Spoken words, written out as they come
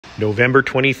November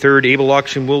 23rd, Able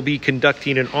Auction will be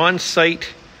conducting an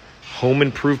on-site home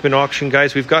improvement auction,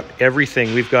 guys. We've got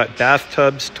everything. We've got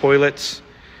bathtubs, toilets,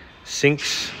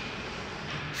 sinks,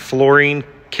 flooring,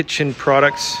 kitchen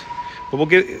products. But we'll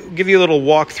give you a little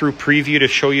walkthrough preview to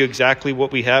show you exactly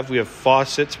what we have. We have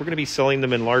faucets. We're going to be selling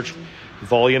them in large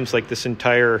volumes, like this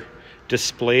entire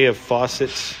display of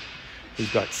faucets.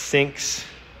 We've got sinks.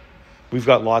 We've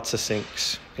got lots of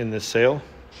sinks in this sale.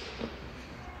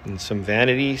 And some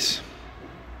vanities.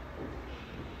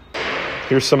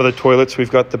 Here's some of the toilets.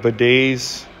 We've got the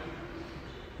bidets.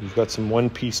 We've got some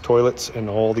one-piece toilets and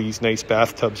all these nice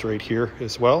bathtubs right here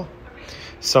as well.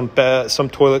 Some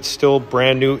toilets still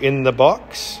brand new in the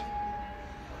box.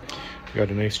 We got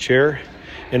a nice chair.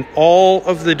 And all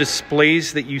of the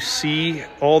displays that you see,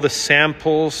 all the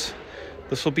samples,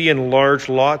 this will be in large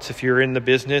lots. If you're in the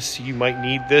business, you might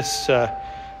need this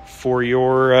for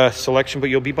your selection, but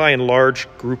you'll be buying large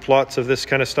group lots of this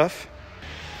kind of stuff.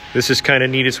 This is kind of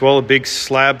neat as well. Big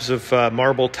slabs of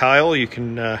marble tile. You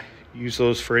can use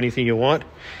those for anything you want.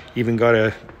 Even got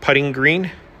a putting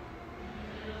green.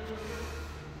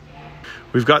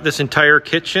 We've got this entire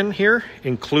kitchen here,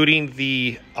 including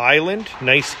the island.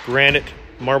 Nice granite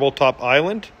marble top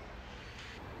island.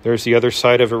 There's the other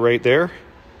side of it right there.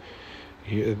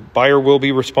 The buyer will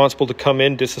be responsible to come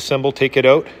in, disassemble, take it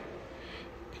out.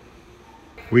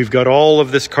 We've got all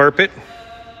of this carpet.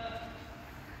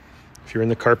 If you're in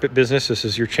the carpet business, this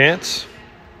is your chance.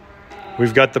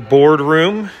 We've got the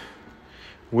boardroom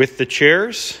with the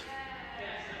chairs.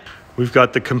 We've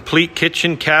got the complete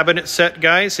kitchen cabinet set,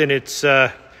 guys, and it's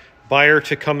buyer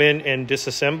to come in and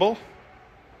disassemble.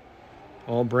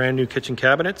 All brand new kitchen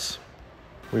cabinets.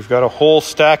 We've got a whole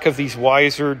stack of these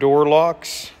Weiser door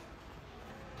locks.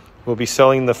 We'll be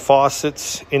selling the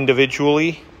faucets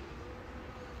individually.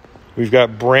 We've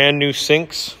got brand new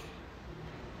sinks.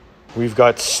 We've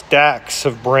got stacks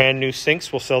of brand new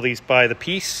sinks. We'll sell these by the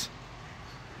piece.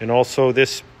 And also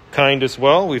this kind as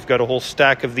well. We've got a whole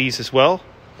stack of these as well.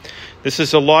 This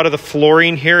is a lot of the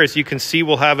flooring here. As you can see,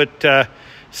 we'll have it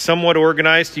somewhat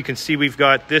organized. You can see we've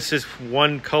got, this is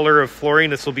one color of flooring.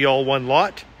 This will be all one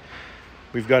lot.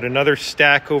 We've got another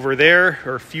stack over there,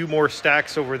 or a few more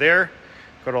stacks over there.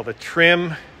 Got all the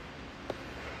trim,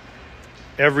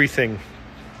 everything.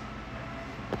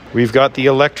 We've got the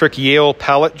electric Yale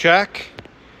pallet jack.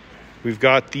 We've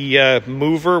got the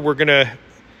mover. We're gonna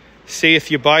say if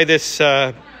you buy this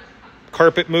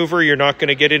carpet mover, you're not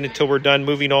gonna get it until we're done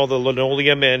moving all the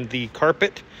linoleum and the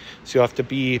carpet. So you'll have to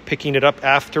be picking it up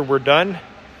after we're done.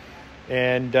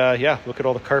 And yeah, look at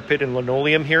all the carpet and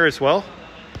linoleum here as well.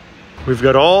 We've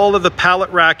got all of the pallet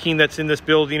racking that's in this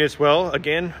building as well.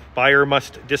 Again, buyer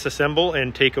must disassemble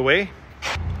and take away.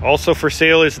 Also for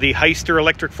sale is the Heister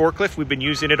electric forklift. We've been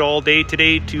using it all day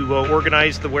today to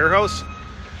organize the warehouse.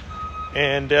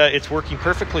 And it's working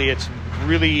perfectly. It's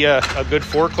really a good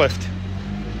forklift.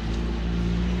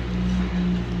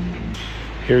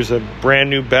 Here's a brand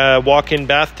new walk-in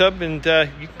bathtub. And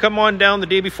you can come on down the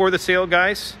day before the sale,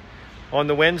 guys, on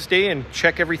the Wednesday and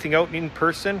check everything out in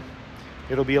person.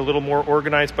 It'll be a little more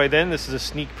organized by then. This is a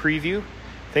sneak preview.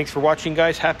 Thanks for watching,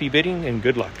 guys. Happy bidding and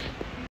good luck.